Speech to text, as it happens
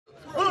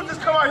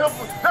out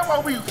here, that's why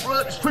we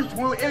flood the streets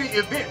when any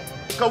event.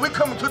 Because we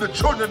coming to the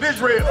children of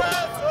Israel.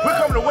 We're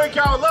coming to wake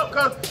y'all up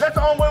because that's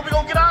the only way we're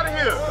going to get out of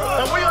here.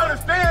 And we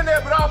understand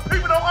that, but our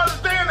people don't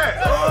understand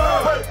that.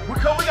 But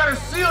because we got to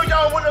seal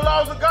y'all with the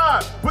laws of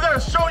God. We got to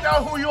show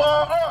y'all who you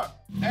all are.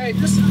 Hey,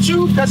 this is the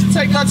truth. That you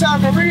take your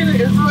time to read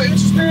it. It's real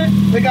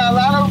interesting. They got a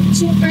lot of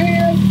truth in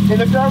here.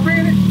 And if y'all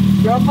read it,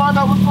 y'all find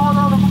out what's going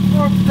on in the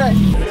world today.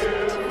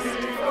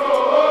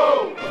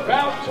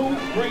 About to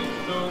preach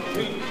the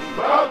peace.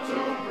 About to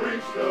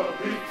preach the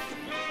peace.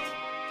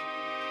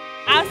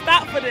 I'll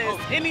stop for this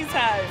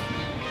anytime.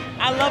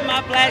 I love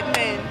my black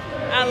men.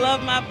 I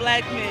love my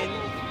black men,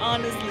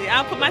 honestly.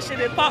 I'll put my shit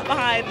in park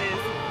behind this.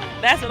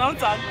 That's what I'm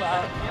talking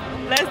about.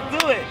 Let's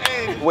do it.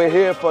 We're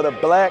here for the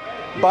Black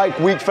Bike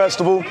Week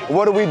Festival.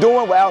 What are we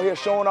doing? We're out here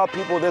showing our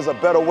people there's a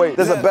better way.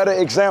 There's a better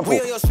example.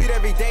 We on your street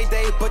every day,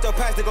 but your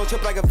pastor gon'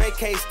 trip like a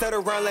vacay. Stutter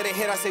around, let it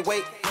hit, I say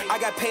wait. I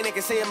got pain, they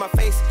can see in my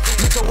face.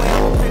 Get your way,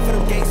 I won't pay for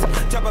them gates.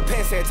 Drop a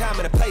pants, say a time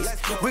and a place.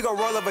 We gon'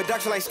 roll over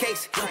ducks like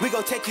skates. We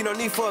gon' take you, no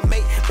need for a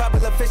mate.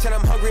 Babylon fish and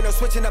I'm hungry, no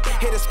switching up.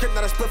 Hit a script,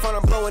 not a split phone,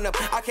 I'm blowing up.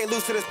 I can't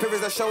lose to the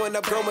spirits that's showing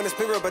up. Growing the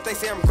spirit, but they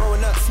say I'm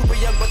growing up. Super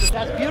young, but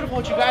that's beautiful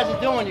what you guys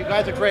are doing. You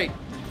guys are great.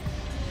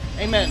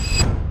 Amen.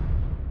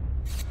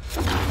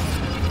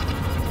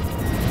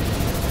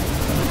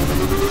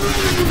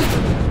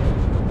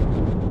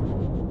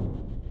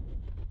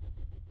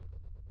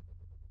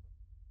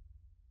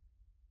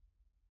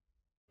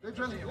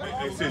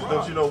 Hey, sis,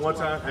 don't you know one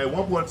time, at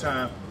one point in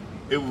time,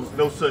 it was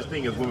no such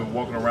thing as women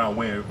walking around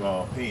wearing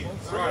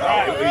pants.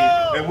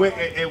 And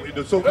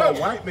the so-called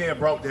white man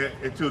brought that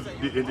in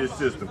this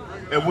system.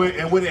 And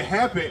when it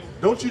happened,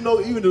 don't you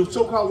know even the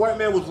so-called white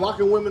man was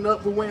locking women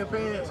up for wearing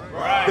pants?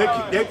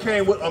 That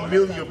came with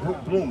Amelia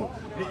Bloomer.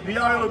 Do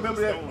y'all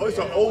remember that? Oh, it's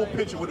an old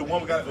picture with the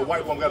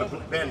white woman got a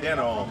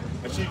bandana on,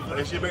 and she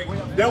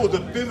that was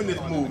a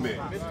feminist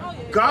movement.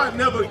 God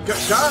never give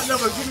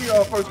me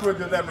 1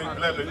 Corinthians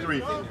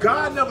 11:3.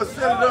 God never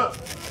set it up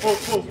for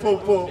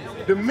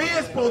the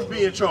men supposed to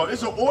be in charge.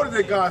 It's an order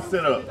that God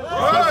set up.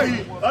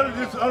 See,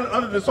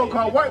 under the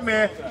so-called white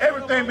man,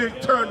 everything been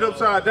turned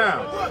upside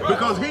down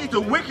because he's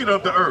the wicked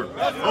of the earth.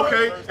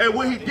 Okay, and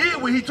what he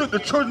did when he took the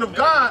children of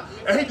God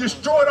and he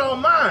destroyed our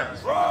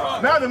minds.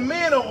 Now the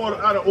men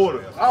are out of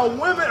order. Our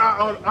women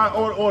are out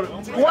of order.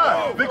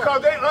 Why?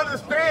 Because they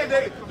understand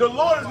that the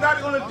Lord is not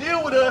going to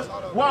deal with us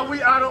while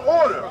we out of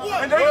order.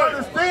 And they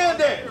understand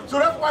that. So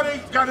that's why they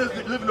got us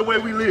living the way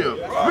we live.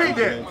 Read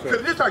that.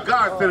 Because this is how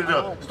God set it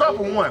up. Start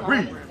from 1.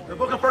 Read. The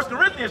book of 1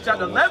 Corinthians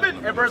chapter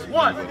 11 and verse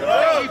 1. He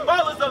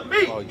follows of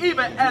me,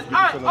 even as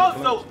I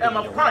also am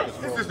of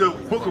Christ. This is the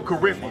book of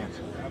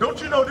Corinthians.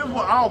 Don't you know this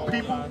was our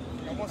people?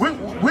 We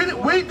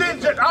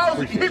didn't just, our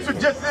history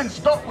just didn't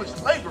start with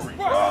slavery.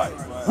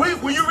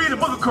 When you read the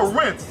book of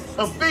Corinth,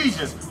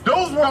 Ephesians,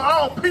 those were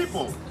our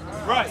people.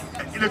 Right.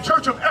 In the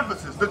church of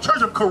Ephesus, the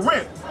church of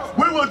Corinth,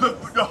 we were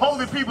the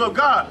holy people of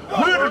God.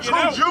 We're the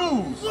true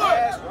Jews.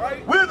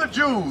 We're the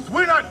Jews.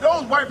 We're not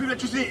those white people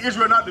that you see in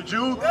Israel, not the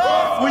Jews.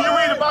 When you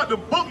read about the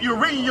book, you're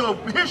reading your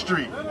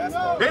history.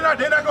 They're not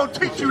going to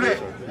teach you that.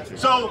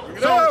 So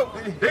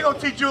they're going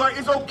to teach you like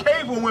it's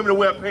okay for women to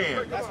wear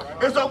pants.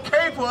 It's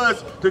okay for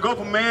us to go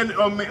from woman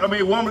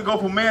to go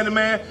from man to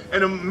man,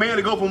 and a man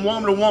to go from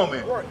woman to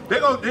woman.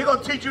 They're going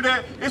to teach you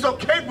that it's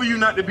okay for you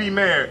not to be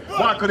married.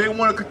 Why? Because they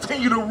want to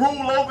continue to rule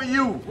over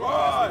you.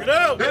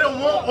 They don't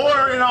want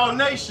order in our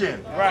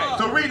nation.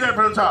 So read that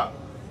from the top.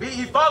 Be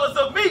ye followers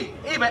of me,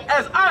 even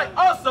as I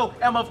also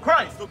am of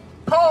Christ.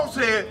 Paul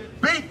said,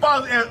 be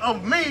followers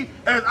of me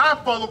as I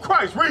follow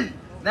Christ. Read.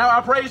 Now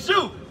I praise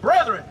you,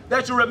 brethren,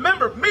 that you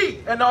remember me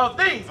in all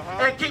things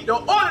and keep the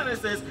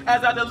ordinances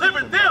as I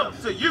delivered them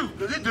to you.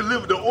 He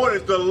delivered the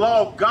ordinance, the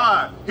law of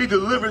God. He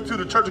delivered to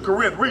the church of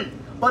Corinth. Read.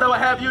 But I will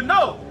have you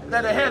know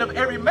that the head of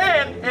every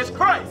man is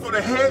Christ. So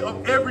the head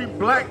of every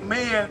black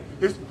man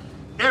is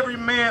every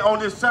man on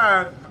this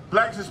side.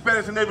 Blacks,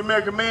 Hispanics, and Native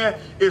American man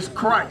is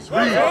Christ.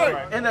 Read.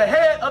 And the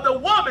head of the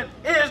woman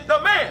is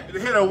the man. The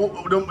head of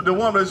the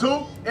woman is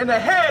who? And the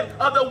head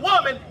of the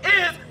woman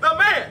is the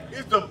man.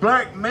 It's the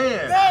black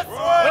man. That's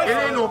right. It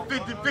ain't no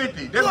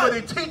 50-50. That's what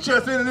they teach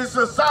us in this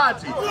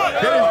society.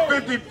 That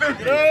is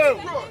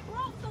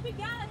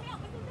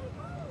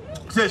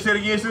 50-50. Say it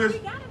again, sis.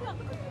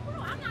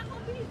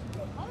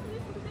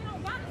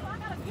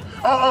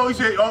 Oh, you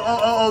said,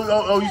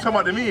 oh, you talking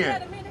about the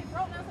men.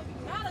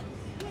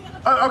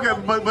 Okay,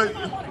 but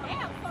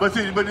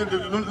listen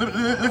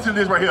to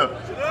this right here.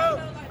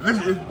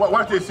 Listen,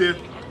 watch this, sis.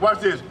 Watch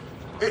this.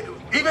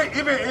 Even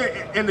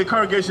in the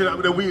congregation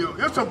that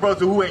there's some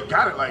brothers who ain't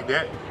got it like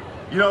that.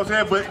 You know what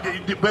I'm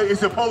saying? But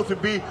it's supposed to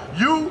be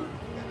you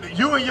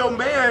and your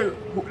man,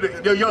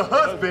 your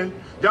husband.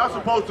 Y'all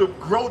supposed to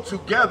grow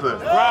together.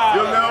 Right.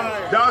 You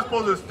know, y'all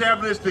supposed to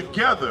establish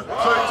together.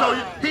 So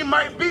he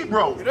might be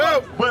broke,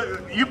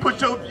 but you put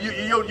your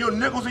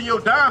nickels and your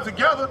dimes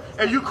together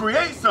and you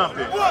create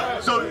something.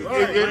 So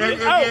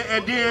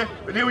and then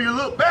when you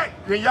look back,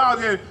 then y'all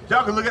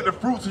can look at the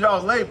fruits of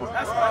y'all's labor.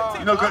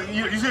 You know,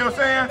 you see what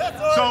I'm saying?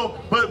 So,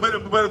 but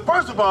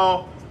first of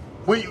all,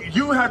 when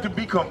you have to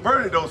be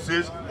converted, though,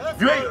 sis.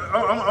 You ain't.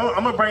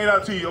 I'm gonna bring it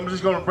out to you. I'm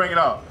just gonna bring it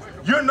out.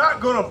 You're not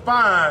gonna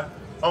find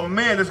a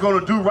man that's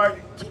gonna do right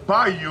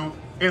by you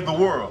in the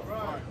world.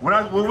 What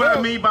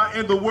I mean by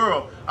in the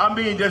world, I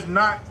mean that's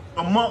not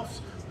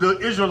amongst the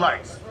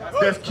Israelites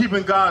that's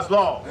keeping God's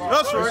law.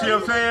 You see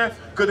what I'm saying?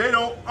 Because they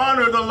don't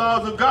honor the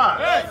laws of God.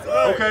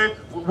 Okay?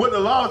 What the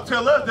laws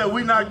tell us that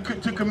we're not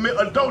to commit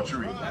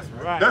adultery.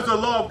 That's the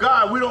law of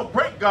God. We don't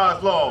break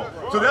God's law.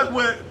 So that's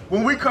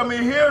when we come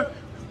in here,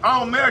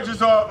 our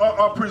marriages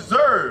are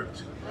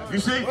preserved. You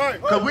see?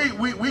 Because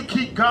we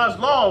keep God's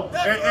law,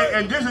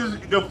 and this is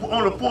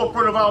on the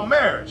forefront of our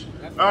marriage.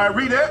 All right,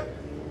 read that.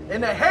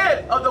 And the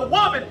head of the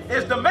woman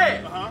is the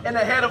man, and the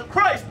head of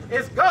Christ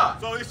is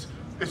God. So it's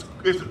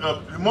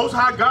the Most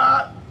High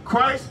God,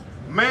 Christ,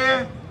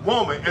 man,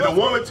 woman, and the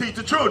woman teach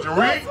the children.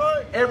 Read.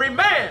 Every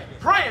man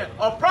praying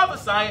or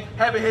prophesying,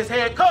 having his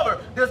head covered,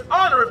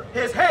 dishonoreth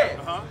his head.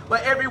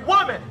 But every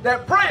woman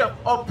that prayeth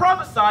or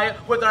prophesying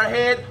with her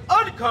head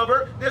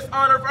uncovered,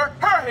 dishonoreth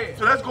her head.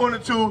 So that's going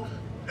into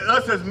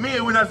us as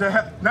men. We're not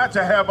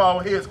to have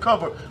our heads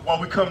covered while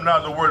we coming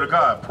out of the Word of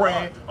God,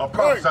 praying or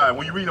prophesying.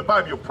 When you read the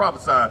Bible, you're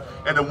prophesying,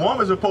 and the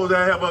woman's supposed to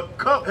have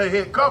her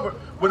head covered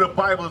when the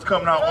Bible is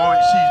coming out or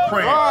she's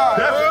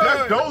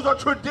praying. Those are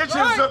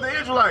traditions of the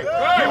Israelites.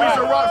 Give me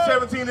Sirach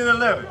 17 and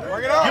 11.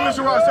 Give me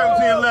Sirach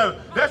 17 and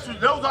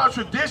 11. Those are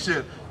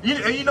traditions.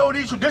 And you know where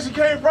these traditions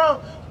came from?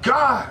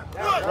 God.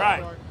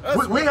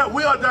 We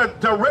are the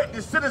direct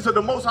descendants of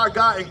the Most High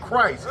God in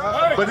Christ.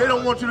 But they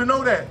don't want you to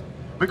know that.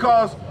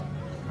 Because,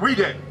 read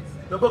that.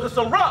 The book of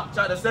Sirach,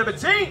 chapter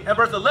 17 and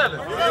verse 11.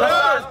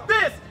 Besides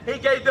this, he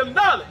gave them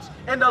knowledge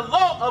and the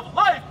law of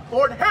life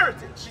for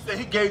inheritance. She said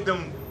he gave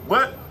them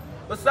what?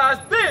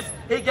 Besides this,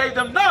 he gave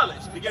them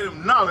knowledge. He gave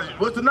them knowledge.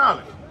 What's the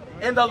knowledge?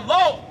 And the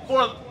law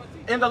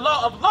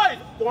of life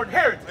for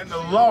inheritance. And the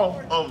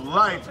law of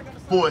life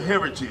for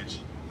heritage.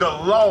 The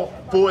law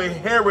for a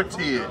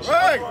heritage.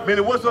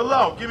 Meaning, what's the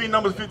law? Give me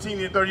Numbers 15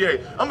 and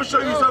 38. I'm going to show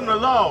you some of the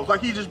laws.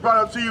 Like he just brought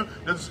up to you,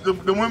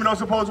 the women aren't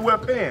supposed to wear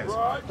pants.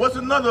 What's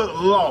another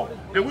law?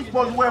 That we're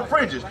supposed to wear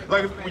fringes.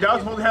 Like y'all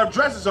supposed to have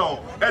dresses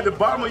on. At the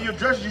bottom of your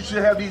dresses, you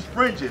should have these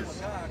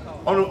fringes.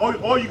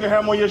 Or you can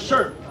have them on your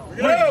shirt.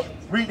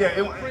 Read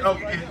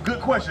that.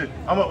 Good question.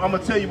 I'm going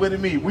to tell you what it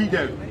means. Read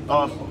that.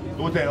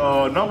 What's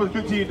that? Numbers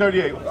 15 and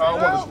 38. I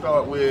want to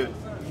start with.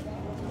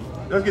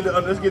 Let's get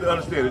the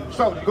understanding.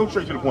 Go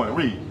straight to the point.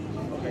 Read.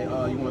 Okay,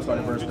 you want to start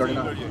at verse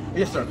 39?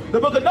 Yes, sir. The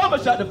book of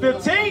Numbers, chapter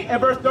 15 and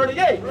verse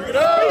 38. Speak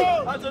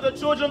unto the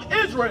children of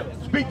Israel.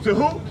 Speak to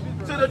who?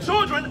 To the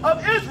children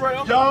of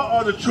Israel. Y'all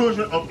are the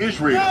children of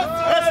Israel.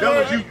 That's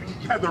what you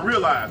have to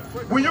realize.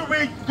 When you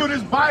read through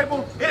this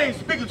Bible, it ain't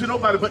speaking to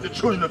nobody but the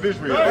children of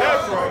Israel.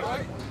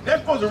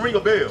 That's supposed to ring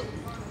a bell.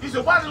 He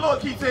said, why does the Lord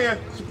keep saying,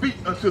 speak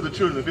unto the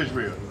children of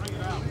Israel?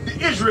 The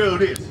Israel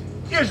this,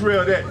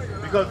 Israel that.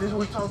 Because this is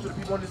what we talk to the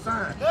people on this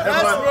sign.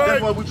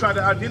 That's why we try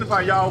to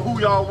identify y'all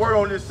who y'all were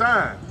on this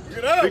sign.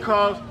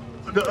 Because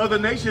the other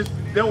nations,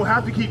 they don't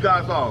have to keep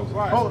God's laws.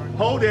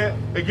 Hold that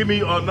and give me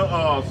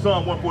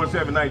Psalm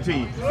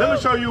 147:19. Let me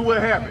show you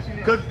what happened.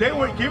 Because they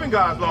weren't giving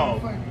God's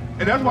laws.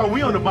 And that's why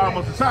we on the bottom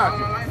of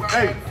society.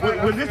 Hey,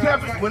 when this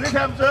happens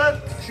to us,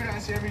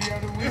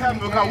 it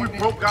happened because we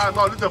broke God's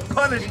law. This is a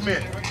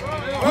punishment.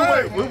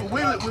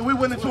 We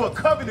went into a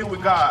covenant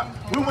with God.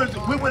 We went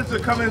into a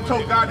covenant and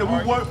told God that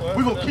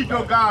we're gonna keep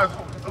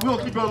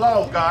your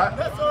laws, God.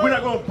 We're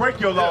not gonna break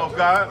your laws,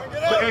 God.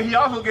 And he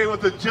also gave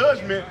us a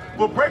judgment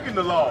for breaking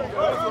the law.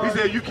 He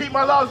said, you keep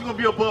my laws, you're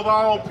gonna be above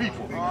our own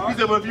people. He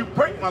said, but if you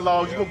break my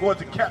laws, you're gonna go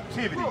into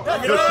captivity.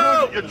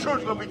 Your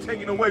children's gonna be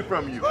taken away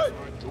from you.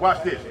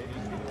 Watch this.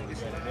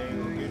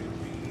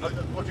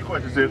 What's your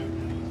question, sis?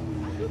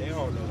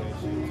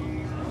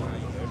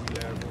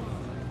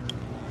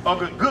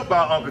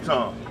 Goodbye, Uncle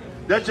Tom.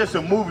 That's just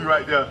a movie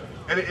right there.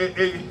 And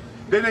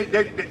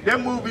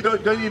that movie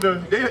doesn't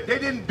even, they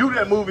didn't do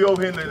that movie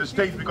over here in the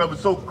States because it was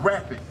so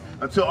graphic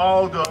until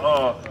all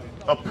the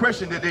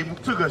oppression that they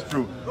took us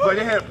through. But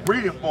they had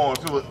breeding forms,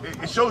 so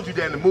it shows you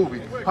that in the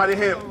movie, how they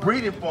had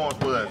breeding forms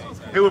for us.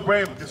 They would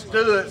bring the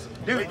studs,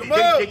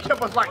 they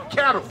kept us like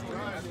cattle.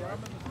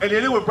 And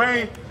then it would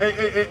bring,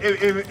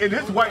 and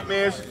this white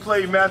man's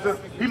slave master,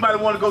 he might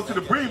want to go to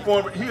the breeding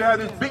form, he had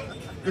this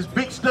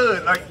big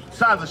stud, like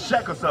size of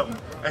Shaq or something,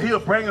 and he'll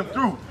bring them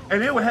through. And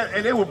they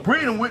would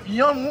breed them with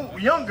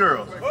young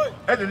girls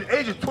at the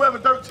age of 12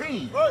 and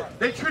 13.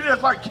 They treated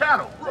us like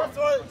cattle,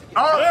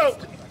 all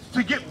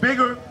to get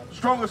bigger,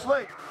 stronger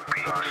slaves.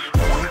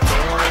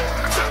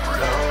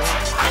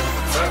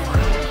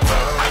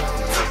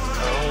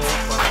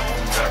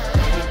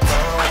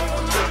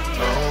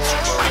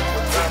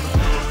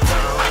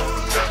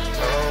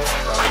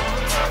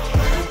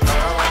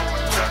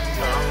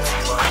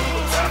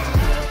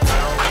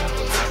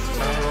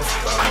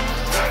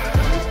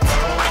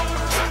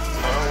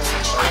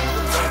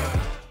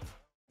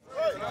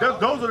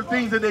 Those are the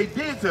things that they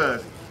did to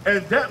us.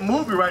 And that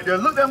movie right there,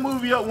 look that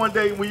movie up one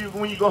day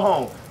when you go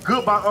home.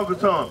 Goodbye, Uncle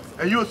Tom.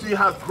 And you'll see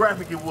how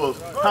graphic it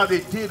was, how they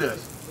did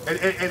us.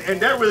 And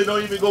that really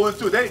don't even go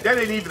into it. That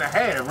ain't even a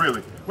half,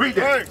 really. Read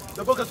that.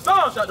 The book of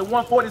Psalms, chapter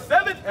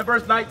 147 and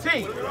verse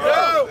 19.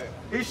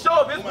 He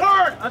showed his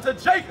word unto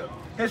Jacob,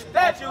 his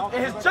statutes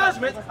and his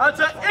judgments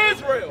unto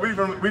Israel. Read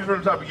from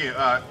the top again. All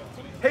right.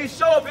 He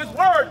showed his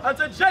word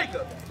unto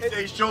Jacob.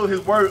 He showed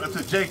his word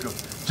unto Jacob.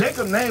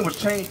 Jacob's name was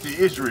changed to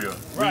Israel.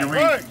 When you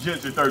read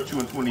Genesis 32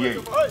 and 28.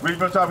 Read from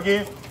the top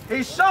again.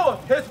 He showed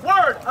his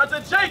word unto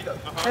Jacob,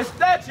 his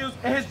statutes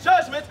and his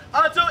judgments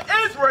unto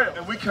Israel.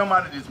 And we come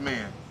out of this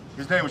man.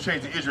 His name was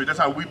changed to Israel. That's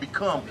how we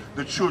become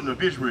the children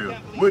of Israel.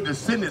 We're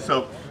descendants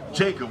of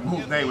Jacob,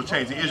 whose name was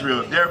changed to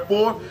Israel.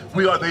 Therefore,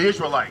 we are the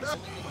Israelites.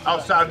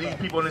 Outside of these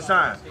people in the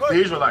signs, the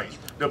Israelites,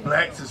 the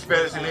blacks,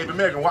 Hispanics, and Native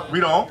Americans.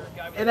 Read on.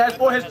 And as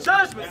for his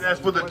judgment. And as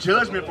for the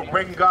judgment for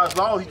breaking God's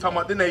laws, he's talking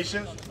about the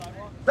nations.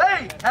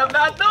 They have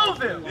not known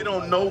them. They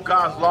don't know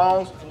God's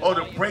laws or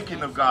the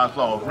breaking of God's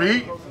laws.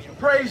 Read.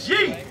 Praise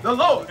ye the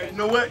Lord. You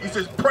know what? He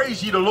says,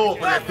 praise ye the Lord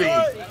for that thing.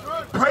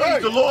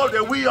 Praise the Lord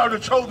that we are the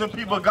chosen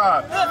people of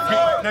God.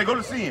 Now go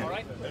to sin.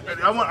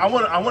 I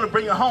want to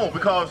bring it home,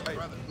 because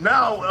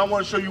now I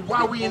want to show you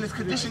why we in this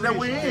condition that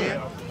we're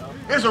in.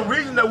 There's a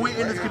reason that we're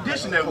in this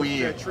condition that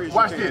we're in.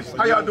 Watch this.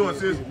 How y'all doing,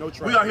 sis?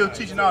 We out here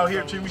teaching out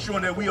here, we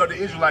showing that we are the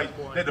Israelites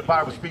that the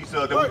Bible speaks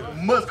of, that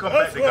we must come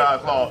back to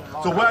God's law.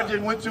 So what I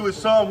just went to is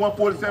Psalm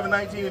 147,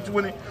 19 and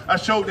 20. I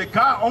showed that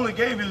God only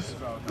gave his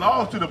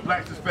laws to the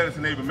blacks, Hispanics,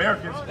 and Native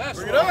Americans.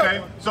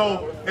 Okay?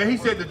 So, and he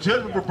said the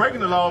judgment for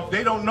breaking the laws,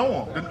 they don't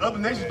know them. The other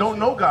nations don't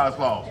know God's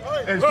laws.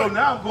 And so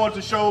now I'm going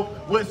to show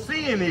what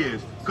sin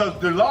is, because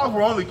the laws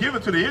were only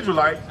given to the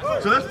Israelites.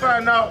 So let's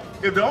find out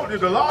if the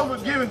laws were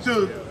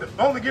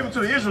only given to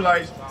the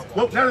Israelites.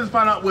 Well, now let's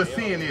find out what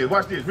sin is.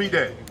 Watch this. Read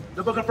that.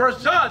 The book of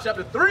 1 John,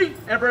 chapter 3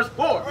 and verse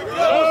 4.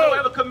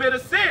 Whosoever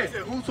committed sin.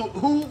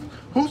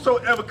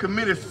 Whosoever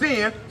committed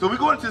sin. So we're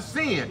going to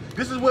sin.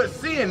 This is what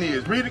sin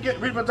is. Read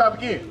again. Read from the top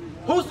again.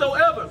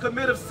 Whosoever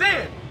committeth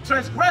sin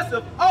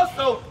transgresseth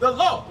also the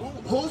law.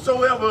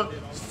 Whosoever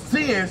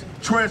sins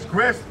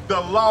transgress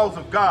the laws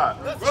of God.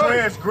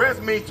 Transgress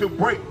means to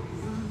break.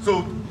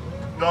 So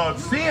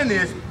sin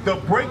is the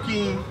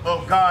breaking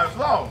of God's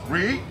laws.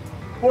 Read.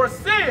 For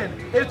sin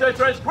is the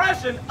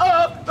transgression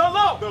of the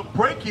law. The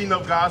breaking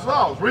of God's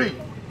laws. Read.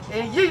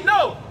 And ye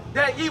know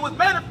that ye was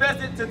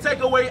manifested to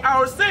take away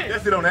our sins.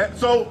 That's it on that.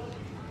 So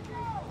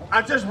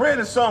I just read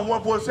in Psalm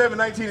 147,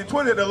 19 and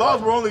 20 that the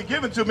laws were only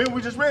given to me.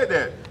 We just read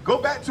that.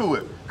 Go back to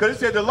it. Because it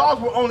said the laws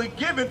were only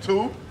given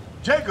to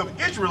Jacob,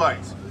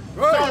 Israelites.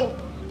 So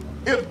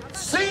if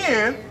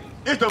sin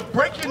is the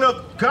breaking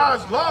of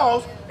God's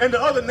laws, and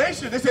the other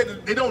nations, they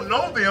said they don't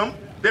know them,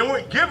 they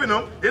weren't giving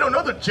them, they don't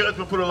know the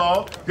judgment for the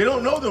law, they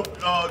don't know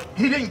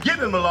he didn't give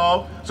them the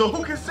law, so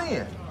who can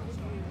sin?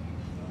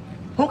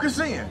 Who can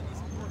sin?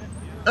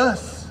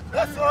 Us.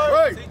 That's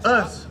right.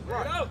 Us.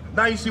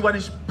 Now you see why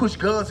they push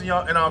guns in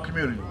our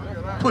community,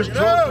 push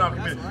drugs in our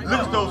community,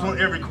 liquor stores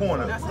on every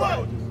corner.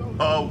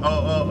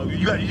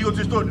 You go to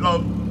the store,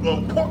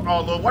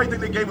 pork. Why do you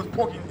think they gave us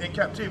pork in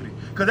captivity?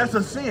 Because that's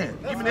a sin.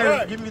 Give me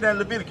that in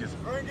Leviticus.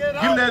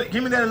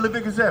 Give me that in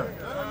Leviticus 7.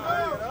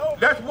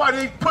 That's why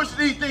they push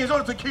these things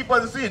on to keep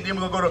us in sin. Then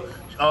we're gonna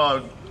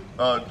go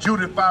to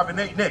Judith 5 and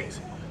 8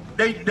 next.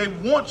 They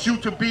want you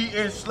to be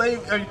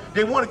enslaved.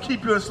 They want to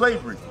keep you in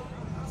slavery.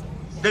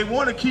 They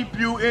want to keep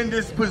you in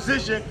this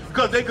position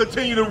because they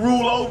continue to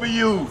rule over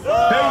you.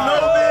 They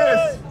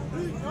know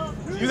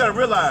this. You gotta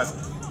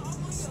realize.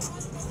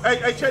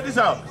 Hey, check this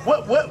out.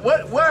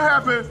 What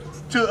happened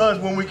to us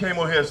when we came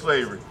on here as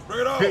slavery?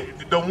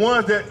 The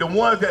ones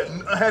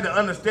that had the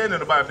understanding of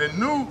the Bible, that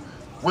knew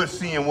what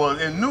sin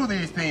was and knew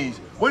these things.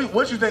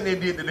 What you think they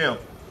did to them?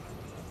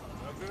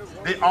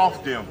 They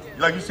offed them,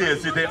 like you said.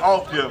 They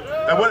offed them,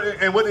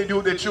 and what they do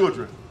with their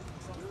children?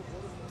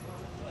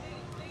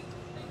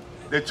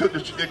 They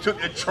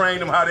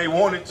trained them how they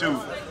wanted to.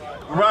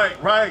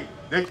 Right.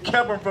 They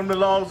kept them from the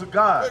laws of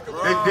God.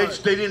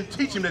 They didn't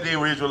teach them that they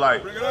were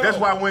Israelite. That's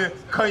why when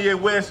Kanye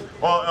West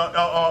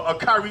or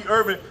Kyrie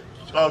Irving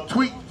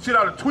sent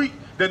out a tweet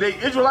that they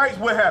Israelites,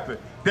 what happened?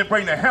 They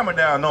bring the hammer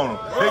down on them.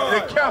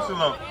 They counsel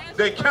them.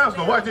 They counsel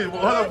them. Watch this.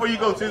 Hold on before you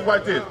go, sis.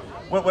 Watch this.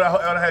 What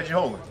I had you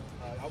holding?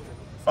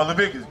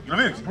 Leviticus,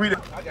 read it.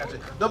 I got you.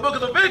 The book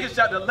of Leviticus,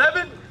 chapter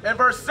 11 and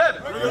verse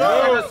 7. And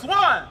the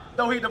swine,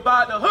 though he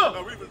divide the hoof.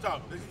 No, read from the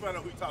top. Let's find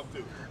out who you talking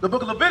to. The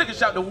book of Leviticus,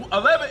 chapter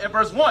 11 and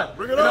verse 1.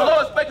 And the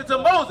Lord spake unto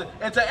Moses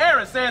and to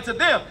Aaron, saying to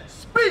them,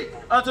 speak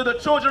unto the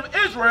children of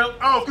Israel.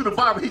 All through the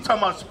Bible, he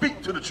talking about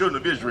speak to the children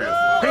of Israel.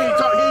 He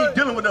ain't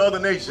dealing with the other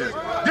nations.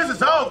 This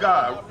is all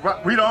God.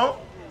 Read on.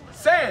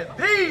 Saying,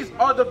 these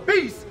are the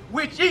beasts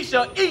which ye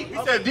shall eat. He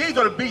said, these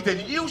are the beasts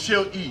that you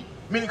shall eat.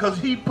 Meaning, because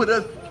he put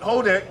us,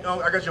 hold that,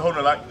 I got you holding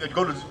a lot.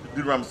 Go to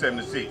Deuteronomy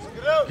 7:6.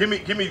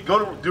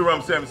 Go to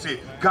Deuteronomy 7:6.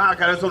 God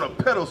got us on a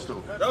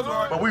pedestal. That's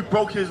right. But we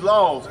broke his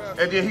laws.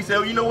 And then he said,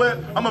 well, you know what?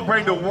 I'm going to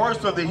bring the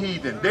worst of the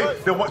heathen. The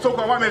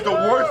so-called white man is the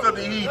worst of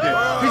the heathen.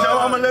 He said, oh,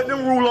 I'm going to let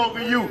them rule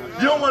over you.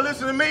 You don't want to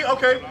listen to me?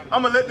 Okay,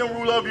 I'm going to let them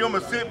rule over you. I'm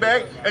going to sit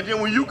back. And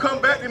then when you come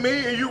back to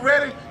me and you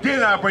ready,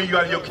 then I'll bring you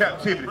out of your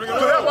captivity. So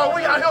that's why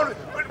we out here.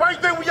 Why you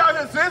think we out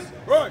here, sis?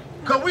 Right.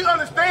 Because we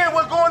understand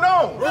what's going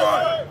on.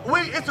 Right.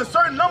 It's a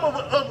certain number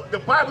of the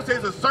Bible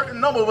says a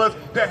certain number of us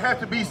that have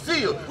to be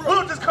sealed. We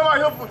don't just come out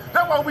here.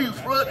 That's why we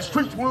flood the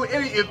streets with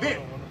any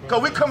event.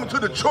 Because we're coming to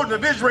the children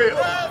of Israel.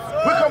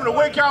 We're coming to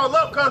wake y'all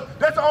up because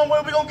that's the only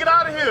way we're going to get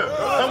out of here.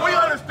 And we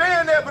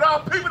understand that, but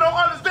our people don't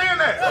understand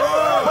that.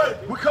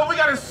 But because we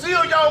got to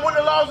seal y'all with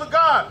the laws of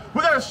God.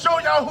 We got to show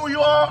y'all who you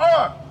all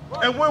are.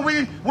 And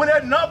when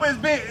that number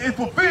is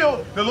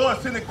fulfilled, the Lord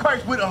sending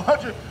Christ with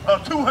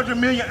 200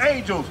 million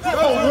angels for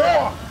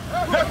war.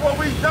 That's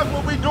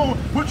what we do.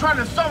 We're trying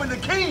to summon the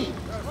king.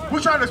 We're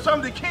trying to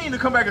summon the king to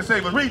come back and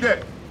save us. Read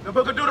that. The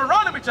book of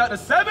Deuteronomy, chapter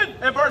 7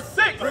 and verse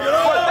 6. For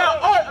thou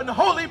art an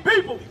holy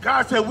people.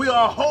 God said we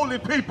are a holy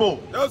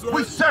people. That's right.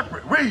 We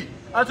separate. Read.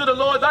 Unto the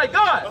Lord thy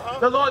God.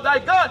 The Lord thy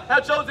God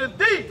hath chosen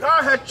thee.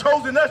 God has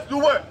chosen us to do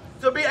what?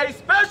 To be a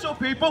special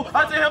people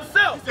unto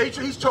himself. He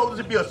said he's chosen us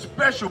to be a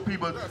special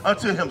people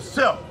unto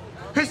himself.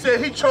 He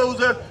said he chose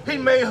us, he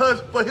made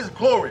us for his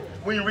glory.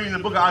 When you read in the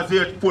book of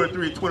Isaiah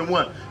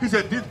 43:21, he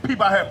said, these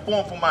people I have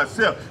formed for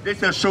myself, they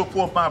shall show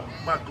forth my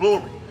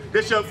glory.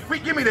 They shall,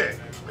 give me that.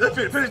 Let's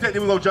finish that,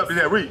 then we're going to jump to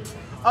that. Read.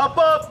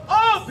 Above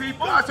all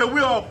people. God said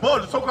we are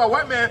above. The so-called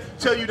white man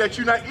tell you that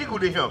you're not equal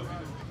to him.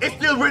 It's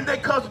still written in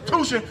that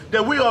Constitution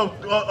that we are,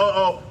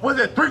 what's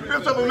that,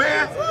 3/5 of a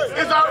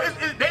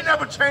man? They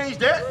never changed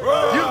that.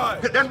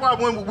 Right. That's why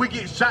when we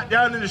get shot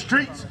down in the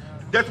streets,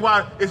 that's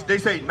why they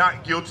say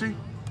not guilty.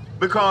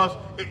 Because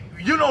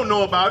you don't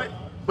know about it,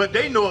 but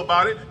they know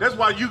about it. That's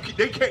why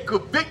they can't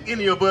convict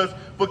any of us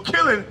for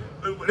killing.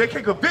 They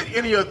can't convict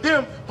any of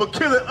them for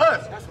killing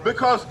us.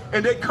 Because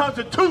in that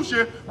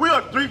Constitution, we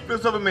are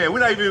 3/5 of a man. We're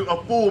not even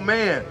a full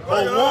man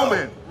or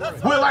woman.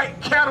 We're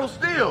like cattle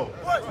still.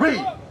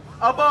 Read.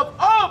 Above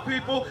all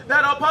people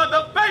that are upon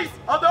the face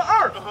of the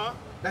earth.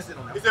 That's it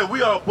on that. He said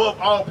we are above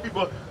all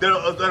people that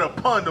are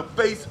upon the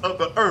face of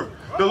the earth.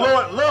 The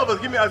Lord loves us.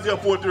 Give me Isaiah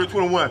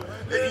 43:21.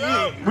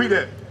 Read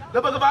that.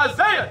 The book of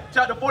Isaiah,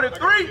 chapter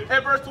 43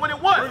 and verse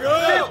 21.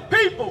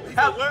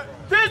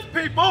 This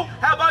people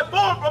have I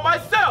formed for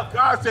myself.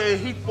 God said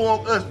he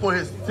formed us for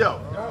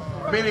himself.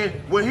 Meaning,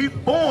 when he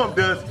formed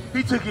us,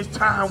 he took his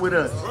time with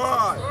us.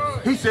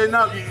 He said,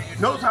 now,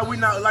 notice how we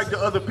not like the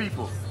other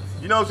people.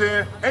 You know what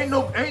I'm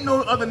saying? Ain't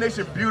no other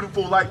nation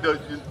beautiful like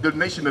the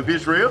nation of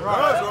Israel.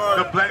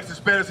 The blacks,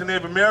 Hispanics, and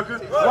Native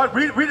Americans.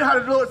 Read how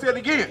the Lord said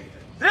again.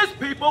 This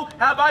people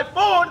have I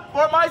formed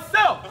for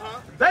myself.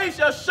 They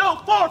shall show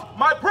forth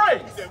my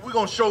praise. He said, we're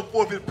going to show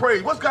forth his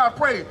praise. What's God's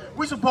praise?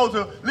 We're supposed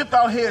to lift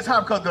our heads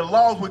high because the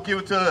laws were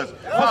given to us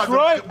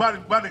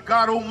by the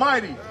God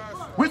Almighty.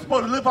 We're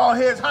supposed to lift our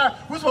heads high.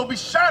 We're supposed to be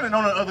shining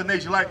on the other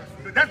nation. Like,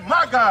 that's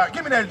my God.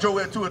 Give me that in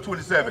Joel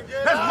 2:27.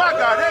 That's my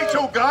God. That ain't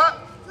your God.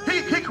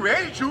 He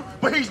created you,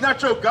 but he's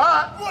not your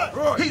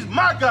God. He's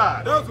my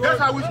God. That's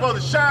how we're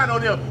supposed to shine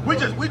on him. We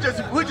just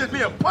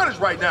being punished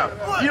right now.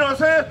 You know what I'm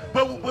saying?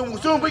 But when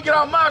soon we get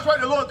our minds right,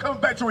 the Lord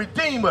comes back to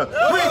redeem us.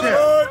 Read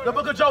that. The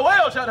book of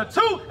Joel, chapter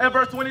 2 and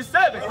verse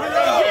 27.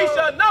 And ye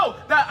shall know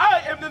that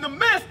I am in the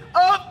midst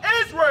of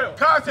Israel.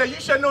 God said, you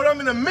shall know that I'm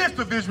in the midst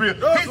of Israel.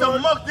 He's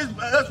amongst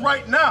us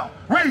right now.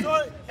 Read.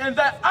 And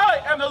that I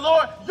am the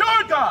Lord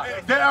your God.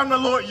 That I'm the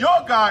Lord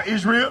your God,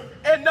 Israel.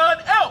 And none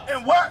else.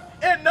 And what?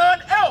 And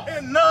none else.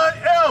 And none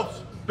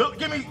else.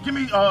 Give me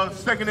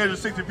 2nd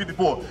Ezra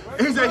 6:54.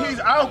 He said he's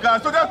our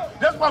God. So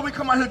that's why we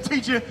come out here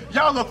teaching.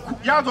 Y'all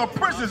are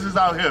princesses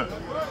out here.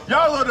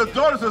 Y'all are the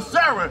daughters of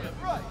Sarah.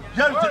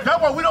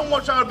 That's why we don't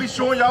want y'all to be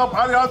showing y'all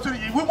body out to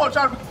you. We want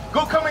y'all to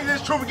go come into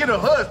this troop and get a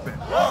husband.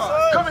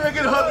 Come in here and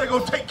get a husband that's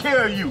going to take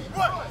care of you.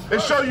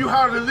 And show you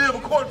how to live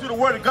according to the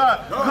word of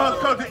God.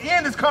 Because the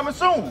end is coming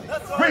soon.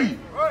 Read.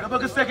 The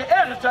book of 2nd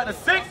Ezra, chapter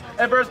 6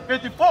 and verse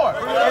 54.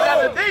 And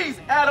after these,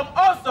 Adam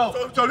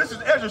also. So this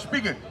is Ezra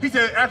speaking. He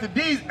said, after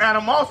these,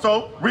 Adam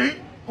also,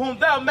 read. Whom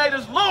thou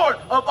madest Lord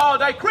of all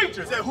thy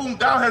creatures. He said, whom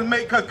thou hast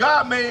made, because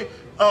God made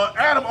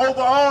Adam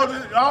over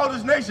all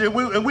this nation,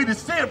 and we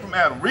descend from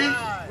Adam. Read.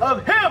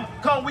 Of him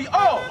come we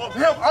all. Of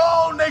him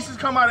all nations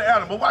come out of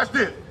Adam. But watch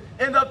this.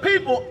 And the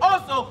people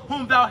also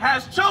whom thou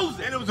hast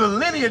chosen. And it was a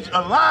lineage,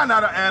 a line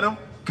out of Adam,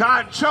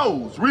 God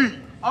chose. Read.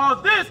 All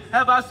this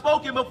have I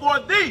spoken before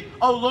thee,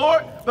 O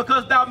Lord,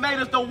 because thou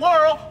madest the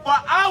world for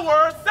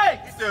our sake.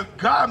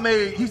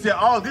 He said,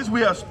 all this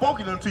we have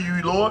spoken unto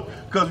you, Lord,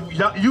 because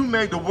you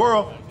made the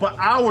world for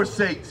our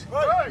sakes.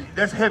 Right.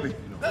 That's heavy.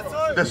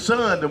 The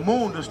sun, the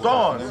moon, the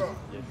stars,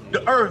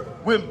 the earth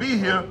wouldn't be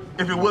here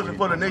if it wasn't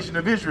for the nation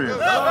of Israel.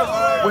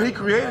 When he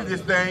created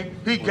this thing,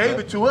 he gave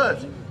it to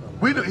us.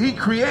 He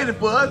created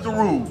for us to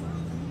rule.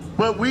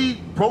 But we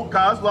broke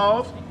God's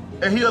laws,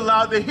 and he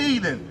allowed the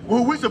heathen,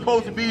 who we're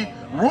supposed to be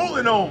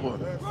ruling over.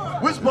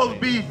 We're supposed to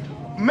be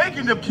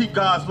making them keep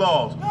God's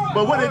laws.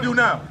 But what they do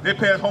now? They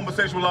pass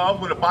homosexual laws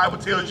when the Bible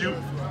tells you,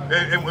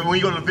 and when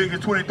you go to Leviticus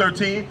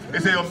 20:13, they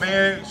say a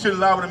man should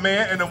lie with a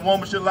man and a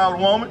woman should lie with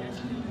a woman.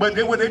 But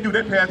what they do,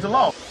 they pass the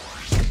law.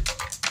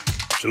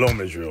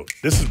 Shalom, Israel.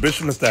 This is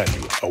Bishop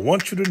Nathaniel. I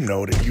want you to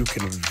know that you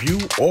can view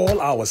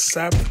all our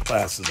Sabbath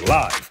classes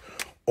live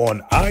on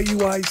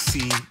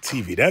IUIC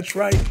TV. That's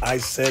right, I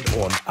said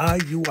on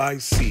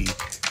IUIC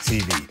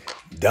TV.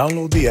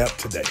 Download the app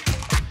today.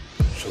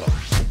 Shalom.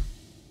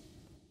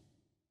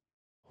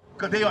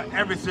 Because they are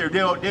adversary. They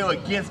are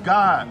against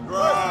God.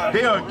 Right.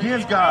 They are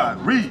against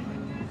God. Read.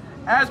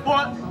 As for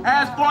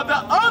the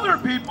other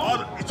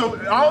people,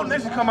 so all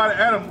nations come out of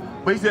Adam,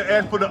 but he said,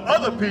 as for the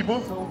other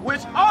people,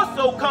 which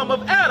also come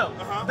of Adam,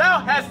 thou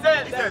hast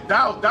said. He said,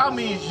 thou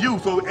means you.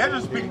 So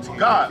Adam speaking to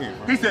God.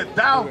 He said,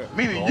 thou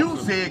meaning you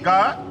said,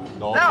 God.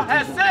 Thou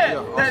hast said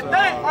that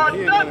they are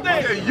nothing.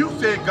 He said, you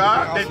said,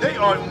 God, that they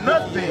are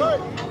nothing.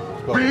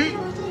 Read.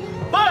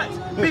 But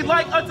be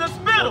like unto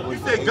spittle. He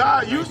said,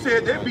 God, you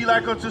said they be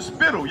like unto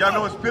spittle. Y'all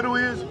know what spittle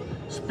is?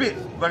 Spit.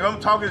 Like I'm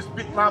talking,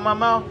 spit fly my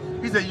mouth.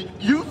 He said,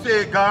 you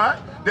said, God,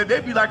 that they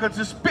be like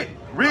unto spit.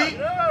 Read. It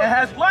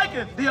has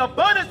likened the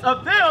abundance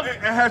of them. It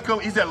has come,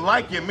 he said,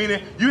 likened,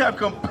 meaning you have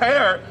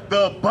compared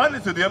the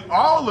abundance of them,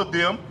 all of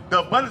them. The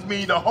abundance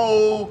meaning the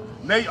whole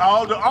nation,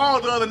 all the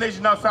other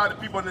nations outside the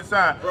people on the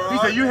side. He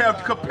said, you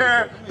have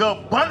compared the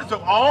abundance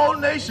of all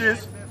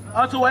nations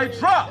unto a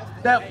drop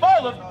that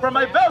falleth from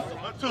a vessel.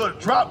 To a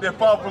drop that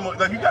fall from,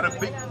 like you got a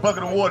big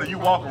bucket of water, you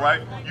walking,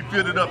 right? You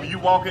filled it up and you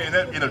walking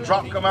and a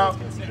drop come out.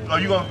 Are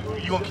you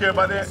gonna care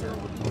about that?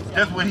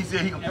 That's what he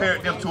said. He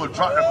compared them to a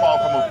drop that fall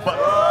from a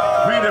bucket.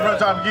 Read it one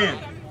time again.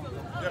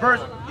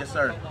 Yes,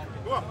 sir.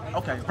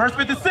 Okay, verse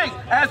 56.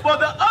 As for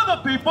the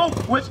other people,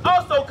 which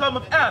also come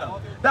of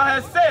Adam, thou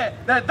hast said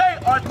that they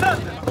are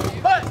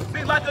nothing, but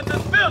be like unto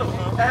spittle,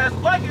 and hast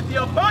likened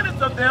the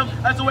abundance of them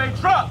unto a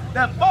drop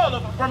that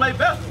falleth from a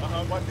vessel.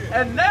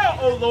 And now,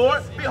 O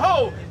Lord,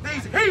 behold,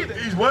 these heathen.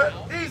 These what?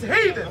 These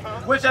heathen,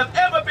 which have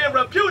ever been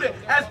reputed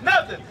as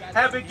nothing,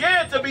 have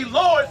begun to be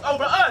lords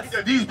over us.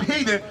 These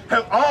heathen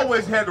have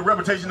always had the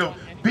reputation of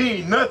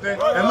being nothing.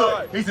 And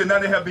look, he said now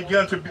they have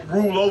begun to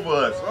rule over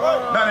us.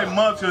 Now they're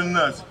monitoring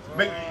us.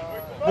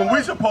 When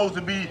we're supposed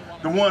to be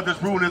the ones that's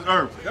ruling this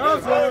earth.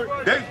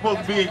 They're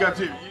supposed to be in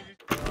captivity.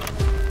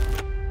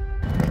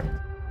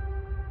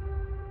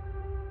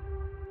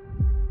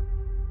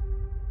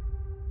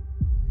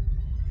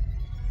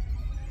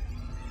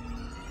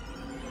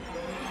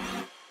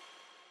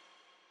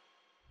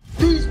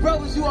 These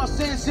brothers you are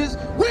saying, sis,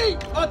 we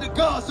are the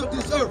gods of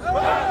this earth.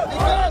 And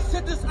God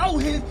sent us out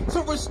here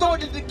to restore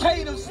the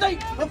decayed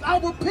state of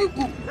our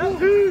people.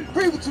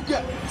 Read what you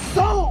got.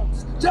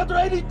 Psalms chapter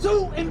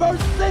 82 and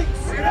verse 6.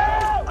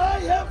 I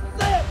have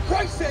said,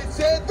 Gregg St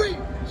said,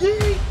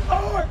 ye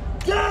are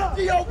God.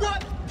 Ye are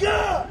what?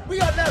 God.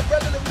 We are not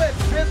regular men,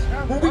 sis.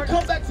 When we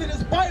come back to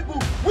this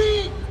Bible,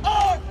 we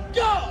are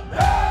God.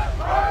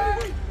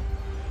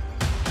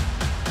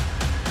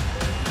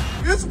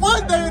 It's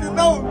one thing to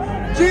know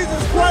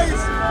Jesus Christ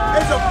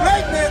is a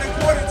black man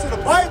according to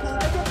the Bible,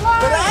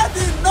 but I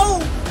didn't know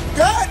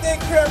God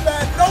didn't care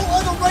about no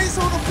other race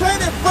on the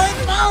planet but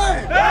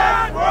mine.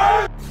 That's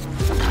right.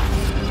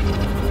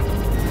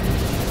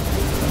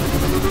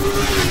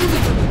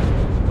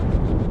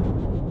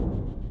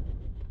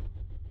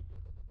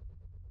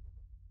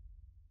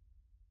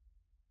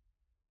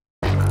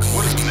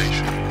 What is the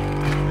nation?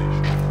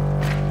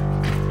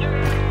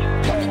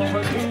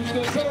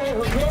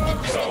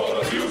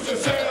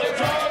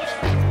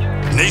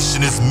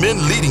 Nation is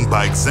men leading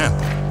by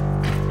example.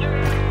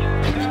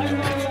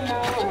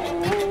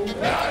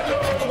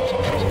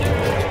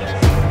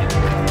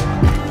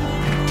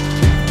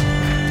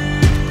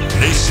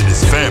 Nation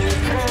is family.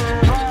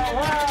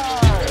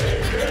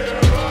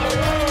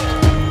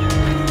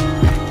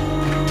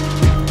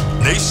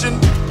 Nation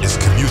is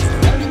community.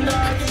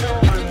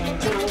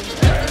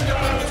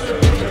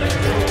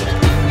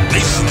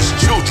 Nation is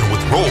children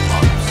with role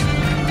models.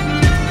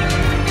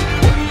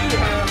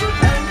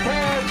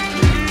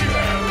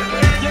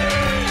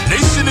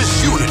 Nation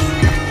is unity.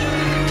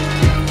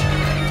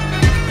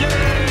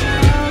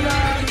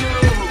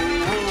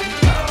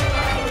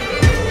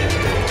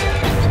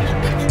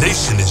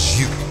 Nation is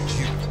you.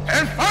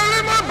 And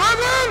finally, my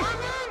brother,